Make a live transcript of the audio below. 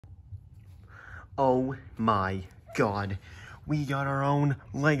Oh my god. We got our own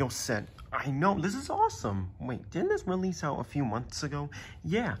Lego set. I know, this is awesome. Wait, didn't this release out a few months ago?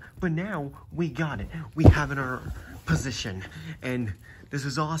 Yeah, but now we got it. We have it in our position. And this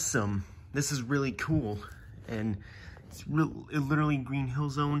is awesome. This is really cool. And it's literally Green Hill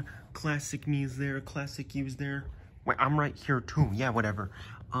Zone. Classic me is there. Classic you is there. Wait, I'm right here too. Yeah, whatever.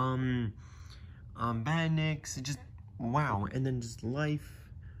 Badniks. Just, wow. And then just life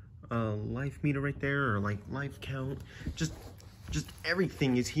meter right there, or like life count. Just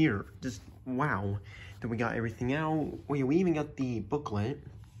everything is here. Just wow. Then we got everything out. Wait, we even got the booklet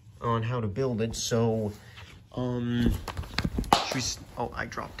on how to build it. So should we, oh, I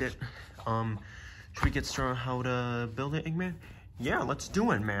dropped it. Should we get started on how to build it, Eggman? Yeah, let's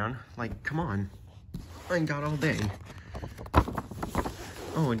do it, man. Like, come on. I ain't got all day.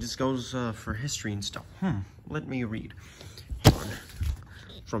 Oh, it just goes for history and stuff. Let me read. Hold on.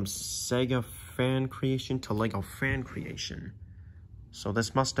 From Sega fan creation to Lego fan creation. So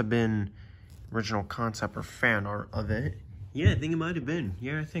this must have been original concept or fan art of it. Yeah, I think it might have been.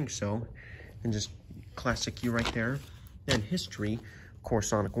 Yeah, I think so. And just classic you right there. Then history. Of course,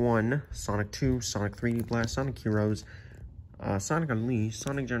 Sonic 1, Sonic 2, Sonic 3D Blast, Sonic Heroes, Sonic Unleashed,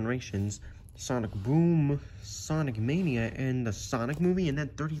 Sonic Generations, Sonic Boom, Sonic Mania, and the Sonic movie, and then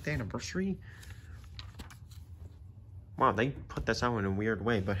 30th anniversary. Wow, they put this out in a weird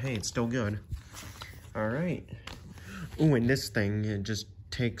way, but hey, it's still good. Alright. Ooh, and this thing, it just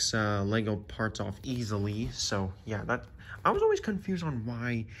takes Lego parts off easily. So, yeah, that... I was always confused on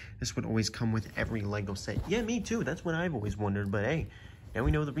why this would always come with every Lego set. Yeah, me too. That's what I've always wondered. But hey, now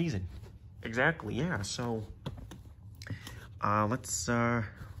we know the reason. Exactly, yeah. So, let's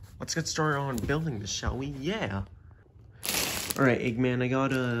get started on building this, shall we? Yeah. Alright, Eggman, I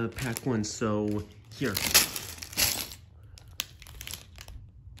got pack one, so here.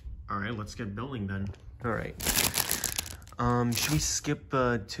 Alright, let's get building then. Alright. Should we skip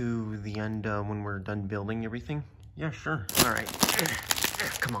to the end when we're done building everything? Yeah, sure. Alright.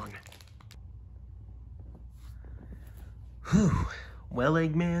 Come on. Whew. Well,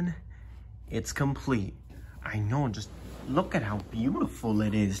 Eggman, it's complete. I know, just look at how beautiful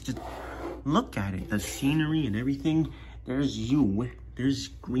it is. Just look at it. The scenery and everything. There's you. There's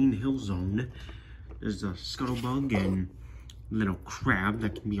Green Hill Zone. There's a scuttlebug and little crab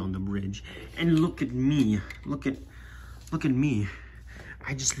that can be on the bridge. And look at me. Look at me.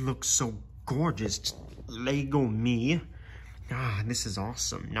 I just look so gorgeous. Just Lego me. Ah, this is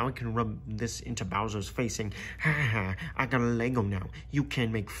awesome. Now I can rub this into Bowser's face saying, ha ha, I got a Lego now. You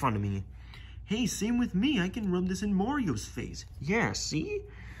can't make fun of me. Hey, same with me. I can rub this in Mario's face. Yeah, see?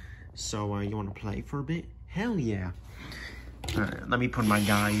 So, you want to play for a bit? Hell yeah. Let me put my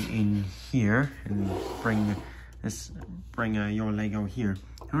guy in here and bring your Lego here.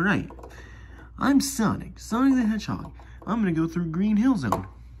 All right. I'm Sonic the Hedgehog. I'm gonna go through Green Hill Zone.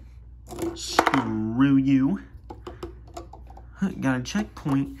 Screw you. Got a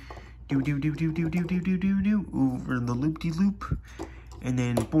checkpoint. Do over the loop-de-loop. And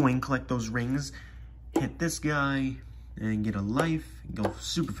then boing, collect those rings. Hit this guy and get a life. Go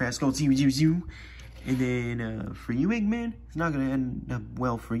super fast. Go zoo. And then for you, Eggman, it's not gonna end up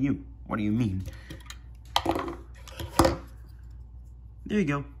well for you. What do you mean? There you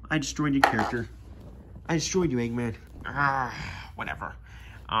go. I destroyed your character. I destroyed you, Eggman. Whatever.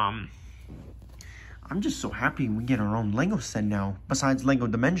 I'm just so happy we get our own Lego set now. Besides Lego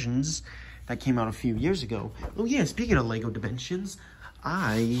Dimensions, that came out a few years ago. Oh yeah, speaking of Lego Dimensions,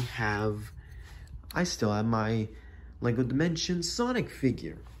 I still have my Lego Dimensions Sonic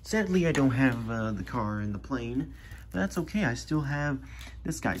figure. Sadly, I don't have the car and the plane, but that's okay. I still have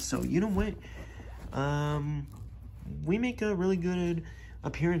this guy. So, you know what? We make a really good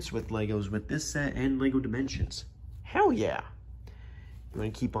appearance with Legos with this set and Lego Dimensions. Hell yeah. You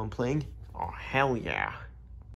want to keep on playing? Oh, hell yeah.